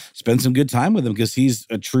barbecue and spend some good time with him because he's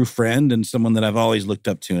a true friend and someone that I've always looked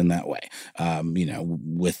up to in that way,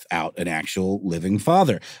 without an actual living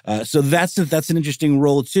father. So that's an interesting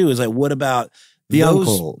role too, is like, what about the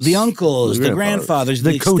uncles, the grandfathers,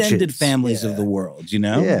 the extended coaches. Families of the world,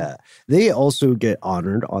 Yeah. They also get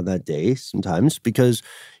honored on that day sometimes because,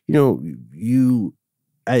 as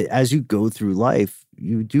you go through life,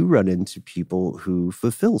 you do run into people who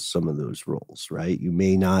fulfill some of those roles, right? You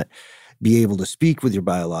may not be able to speak with your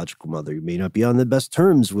biological mother. You may not be on the best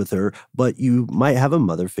terms with her, but you might have a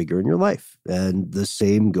mother figure in your life. And the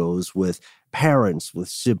same goes with parents, with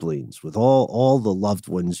siblings, with all the loved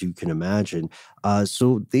ones you can imagine.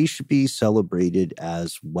 So they should be celebrated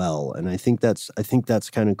as well. And I think that's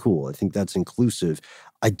kind of cool. I think that's inclusive.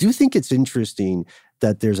 I do think it's interesting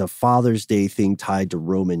that there's a Father's Day thing tied to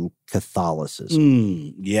Roman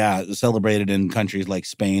Catholicism. Yeah, celebrated in countries like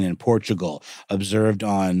Spain and Portugal, observed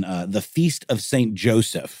on the Feast of St.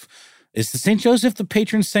 Joseph. Is the St. Joseph the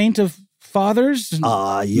patron saint of fathers?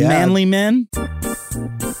 Yeah. Manly men?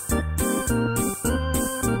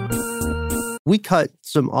 We cut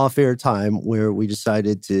some off-air time where we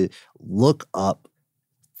decided to look up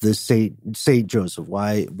the Saint Joseph.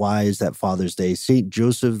 Why is that Father's Day? Saint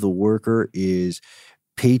Joseph the Worker is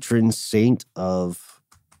patron saint of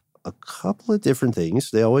a couple of different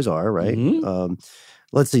things. They always are, right? Mm-hmm.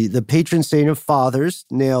 Let's see. The patron saint of fathers.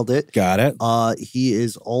 Nailed it. Got it. He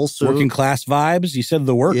is also... Working class vibes. You said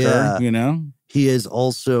the worker, He is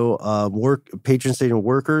also patron saint of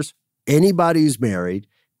workers. Anybody who's married.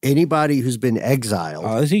 Anybody who's been exiled.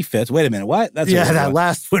 Oh, he fits. Wait a minute. What? That's that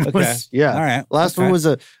last one was All right. Last one was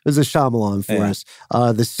a Shyamalan for us.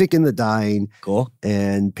 The sick and the dying. Cool.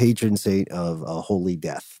 And patron saint of holy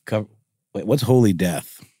death. Wait, what's holy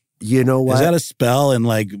death? You know what? Is that a spell in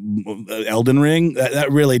like Elden Ring?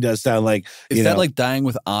 That really does sound like. Is that like dying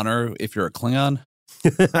with honor if you're a Klingon?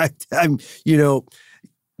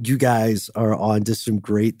 You guys are on to some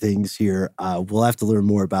great things here. We'll have to learn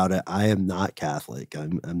more about it. I am not Catholic.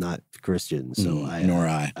 I'm not Christian, so nor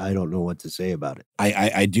I. I don't know what to say about it.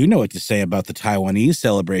 I do know what to say about the Taiwanese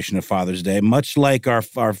celebration of Father's Day. Much like our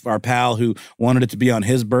pal who wanted it to be on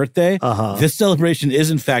his birthday, this celebration is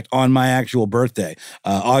in fact on my actual birthday,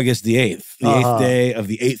 August the 8th, the 8th day of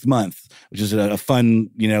the 8th month, which is a fun,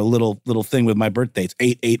 little thing with my birthday. It's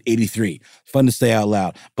 8/8/83. Fun to say out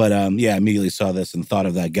loud. But I immediately saw this and thought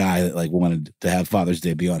of that guy that like wanted to have Father's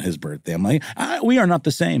Day be on his birthday. I'm like, we are not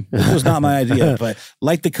the same. This was not my idea. But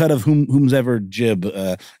like the cut of whomsoever jib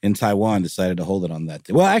in Taiwan decided to hold it on that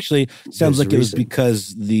day. Well, actually, sounds like it was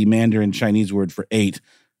because the Mandarin Chinese word for 8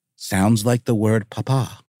 sounds like the word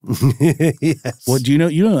papa. Yes. What do you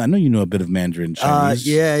know? I know you know a bit of Mandarin Chinese.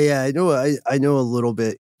 Yeah. I know a little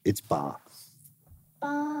bit. It's ba.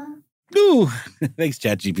 Ooh, thanks,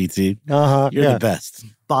 ChatGPT. You're the best.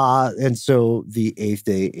 Ba, and so the 8th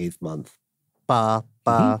day, 8th month. Ba.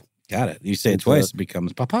 Mm-hmm. Got it. You say it twice, it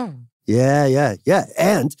becomes papa. Yeah.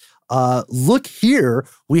 And look here,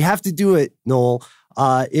 we have to do it, Noel.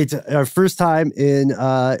 It's our first time in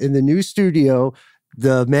the new studio.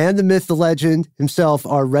 The man, the myth, the legend himself,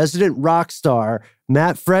 our resident rock star,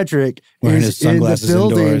 Matt Frederick, wearing his sunglasses in the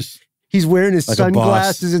building. Indoors. He's wearing his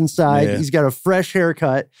sunglasses inside. Yeah. He's got a fresh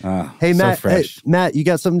haircut. Hey, Matt. So fresh. Hey, Matt, you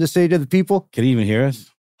got something to say to the people? Can he even hear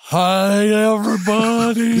us? Hi,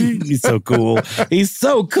 everybody. He's so cool. He's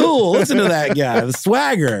so cool. Listen to that guy. The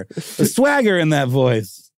swagger in that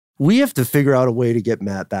voice. We have to figure out a way to get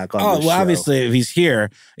Matt back on the show. Obviously, if he's here,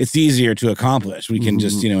 it's easier to accomplish. We can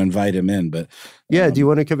just, invite him in. But do you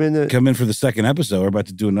want to come in? Come in for the second episode. We're about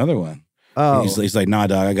to do another one. Oh. He's like, nah,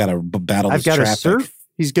 dog, I got to battle this traffic. I've got to surf.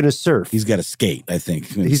 He's going to surf. He's got to skate, I think.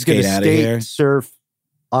 He's going to skate, surf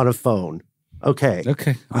on a phone. Okay.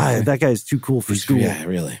 That guy's too cool for school. Yeah,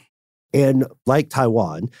 really. And like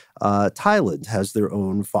Taiwan, Thailand has their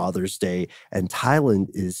own Father's Day, and Thailand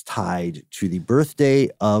is tied to the birthday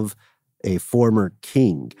of a former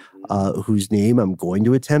king, whose name I'm going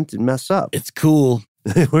to attempt and mess up. It's cool.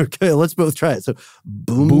 Okay, let's both try it. So,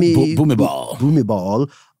 Bhumibol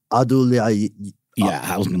Adulyadej. Yeah,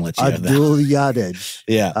 I was going to let you know that. Adulyadej.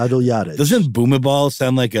 Yeah. Adulyadej. Doesn't Bhumibol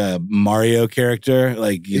sound like a Mario character?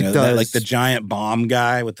 Like, you know, that, like the giant bomb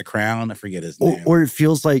guy with the crown? I forget his name. Or it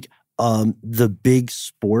feels like the big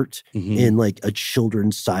sport in like a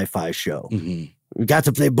children's sci-fi show. We got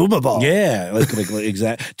to play Bhumibol. Yeah, like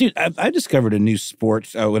exactly. Dude, I discovered a new sport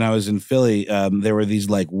when I was in Philly. There were these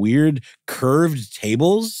like weird curved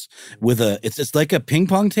tables with it's like a ping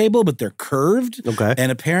pong table, but they're curved. Okay.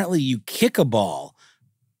 And apparently you kick a ball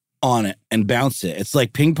on it and bounce it. It's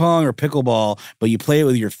like ping pong or pickleball, but you play it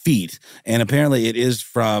with your feet. And apparently it is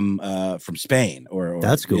from Spain or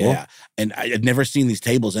that's cool. Yeah. And I've never seen these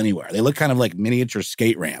tables anywhere. They look kind of like miniature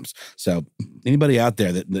skate ramps. So anybody out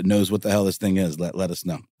there that knows what the hell this thing is, let us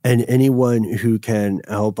know. And anyone who can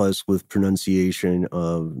help us with pronunciation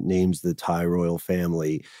of names of the Thai royal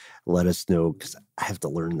family, let us know, because I have to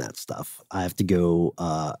learn that stuff. I have to go.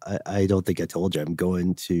 I don't think I told you.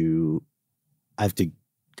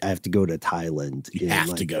 I have to go to Thailand. You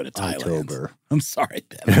have to go to Thailand. October. I'm sorry,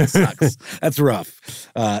 Ben. That sucks. That's rough.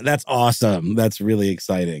 That's awesome. That's really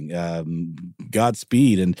exciting.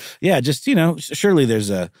 Godspeed. And yeah, just, you know, surely there's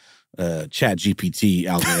a Chat GPT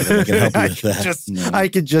algorithm that can help you with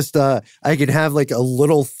that. I could have like a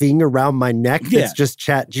little thing around my neck that's just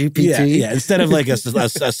Chat GPT. Yeah. Instead of like a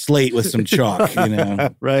slate with some chalk, you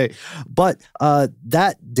know. Right. But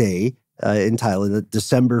that day, in Thailand, the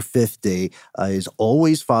December 5th day is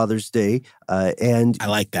always Father's Day. And I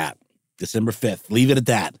like that. December 5th. Leave it at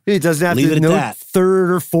that. It doesn't have to no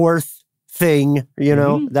third or fourth thing, you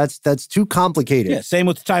know. That's too complicated. Yeah, same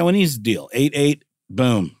with the Taiwanese deal. 8/8,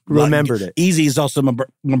 boom. Remembered it. Easy is also my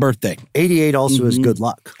birthday. 88 also is good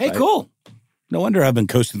luck. Hey, right? Cool. No wonder I've been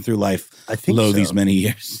coasting through life low these many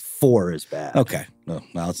years. 4 is bad. Okay. Well,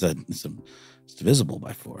 it's divisible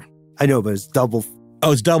by 4. I know, but it's double.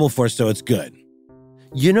 Oh, it's double 4, so it's good.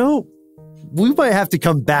 You know, we might have to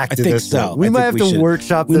come back to this one. We might have to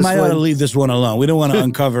workshop this one. We might want to leave this one alone. We don't want to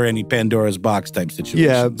uncover any Pandora's box type situations.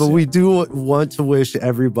 Yeah, but we do want to wish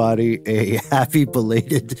everybody a happy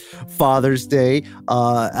belated Father's Day.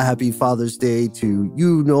 Happy Father's Day to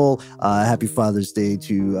you, Noel. Happy Father's Day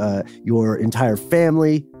to your entire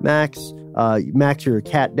family, Max. Max, you're a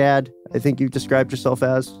cat dad, I think you've described yourself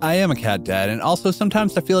as. I am a cat dad, and also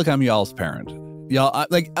sometimes I feel like I'm y'all's parent. Y'all,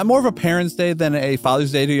 I'm more of a Parents' Day than a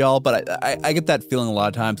Father's Day to y'all, but I get that feeling a lot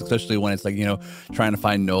of times, especially when it's like, you know, trying to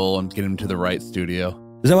find Noel and get him to the right studio.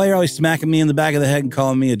 Is that why you're always smacking me in the back of the head and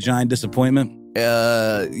calling me a giant disappointment?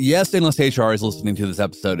 Yes, unless HR is listening to this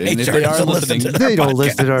episode. And if they are listening, they don't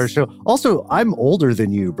listen to our show. Also, I'm older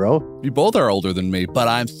than you, bro. You both are older than me, but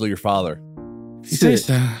I'm still your father. You say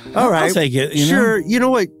so. All right. I'll take it. Sure. You know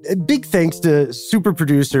what? Big thanks to super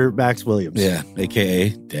producer Max Williams. Yeah, a.k.a.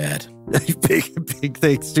 Dad. Big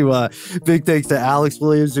thanks to Alex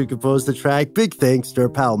Williams, who composed the track. Big thanks to our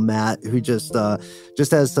pal Matt, who just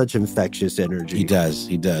has such infectious energy. He does.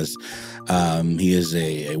 He is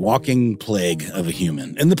a walking plague of a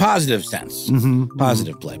human in the positive sense.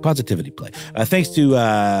 Positivity play. Thanks to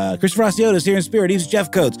Christopher Asiotis here in spirit. He's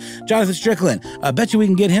Jeff Coates, Jonathan Strickland. I bet you we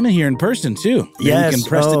can get him in here in person too. Yes, we can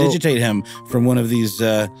prestidigitate him from one of these.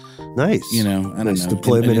 Nice. You know, I don't know.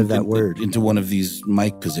 Deployment of that word. Into one of these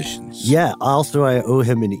mic positions. Yeah. Also, I owe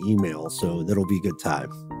him an email, so that'll be a good time.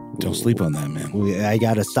 Don't sleep on that, man. I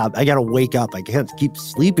gotta stop. I gotta wake up. I can't keep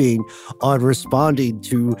sleeping on responding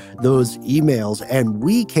to those emails, and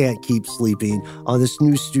we can't keep sleeping on this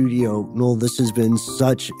new studio. Noel, this has been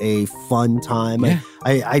such a fun time. Yeah.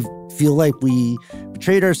 I feel like we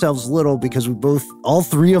betrayed ourselves a little because all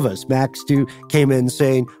three of us, Max too, came in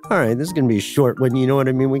saying, all right, this is going to be a short one. You know what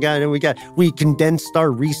I mean? We condensed our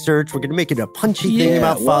research. We're going to make it a punchy thing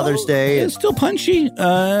about Father's Day. It's still punchy,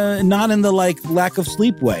 not in the like lack of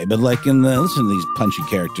sleep way, but like in the, listen to these punchy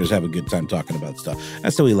characters have a good time talking about stuff.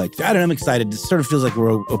 That's what we like to do. I don't know, I'm excited. It sort of feels like we're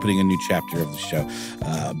opening a new chapter of the show,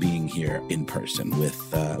 being here in person with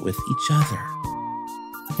each other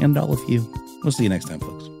and all of you. We'll see you next time,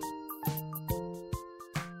 folks.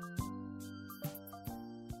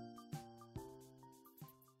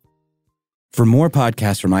 For more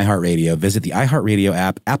podcasts from iHeartRadio, visit the iHeartRadio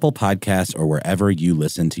app, Apple Podcasts, or wherever you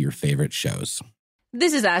listen to your favorite shows.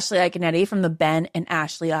 This is Ashley Iconetti from the Ben and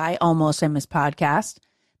Ashley I Almost Famous podcast.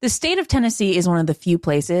 The state of Tennessee is one of the few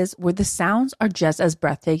places where the sounds are just as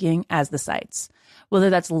breathtaking as the sights.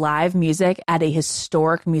 Whether that's live music at a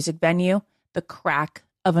historic music venue, the crack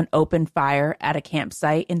of an open fire at a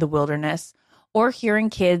campsite in the wilderness, or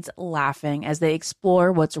hearing kids laughing as they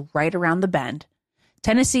explore what's right around the bend.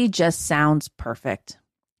 Tennessee just sounds perfect.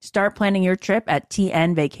 Start planning your trip at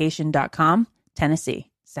tnvacation.com. Tennessee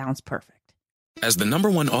sounds perfect. As the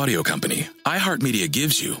 #1 audio company, iHeartMedia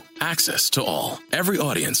gives you access to all. Every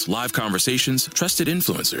audience, live conversations, trusted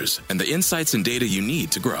influencers, and the insights and data you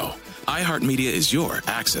need to grow. iHeartMedia is your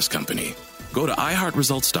access company. Go to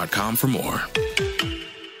iHeartResults.com for more.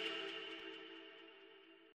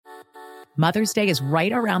 Mother's Day is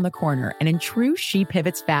right around the corner, and in true She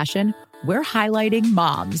Pivots fashion, we're highlighting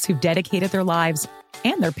moms who've dedicated their lives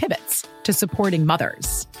and their pivots to supporting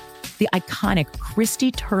mothers. The iconic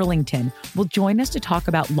Christy Turlington will join us to talk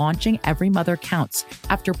about launching Every Mother Counts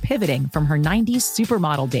after pivoting from her 90s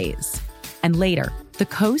supermodel days. And later, the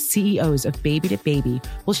co-CEOs of Baby to Baby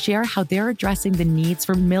will share how they're addressing the needs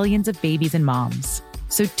for millions of babies and moms.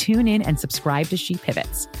 So tune in and subscribe to She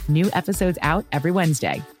Pivots. New episodes out every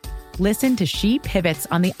Wednesday. Listen to She Pivots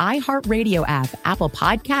on the iHeartRadio app, Apple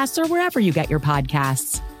Podcasts, or wherever you get your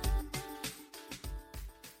podcasts.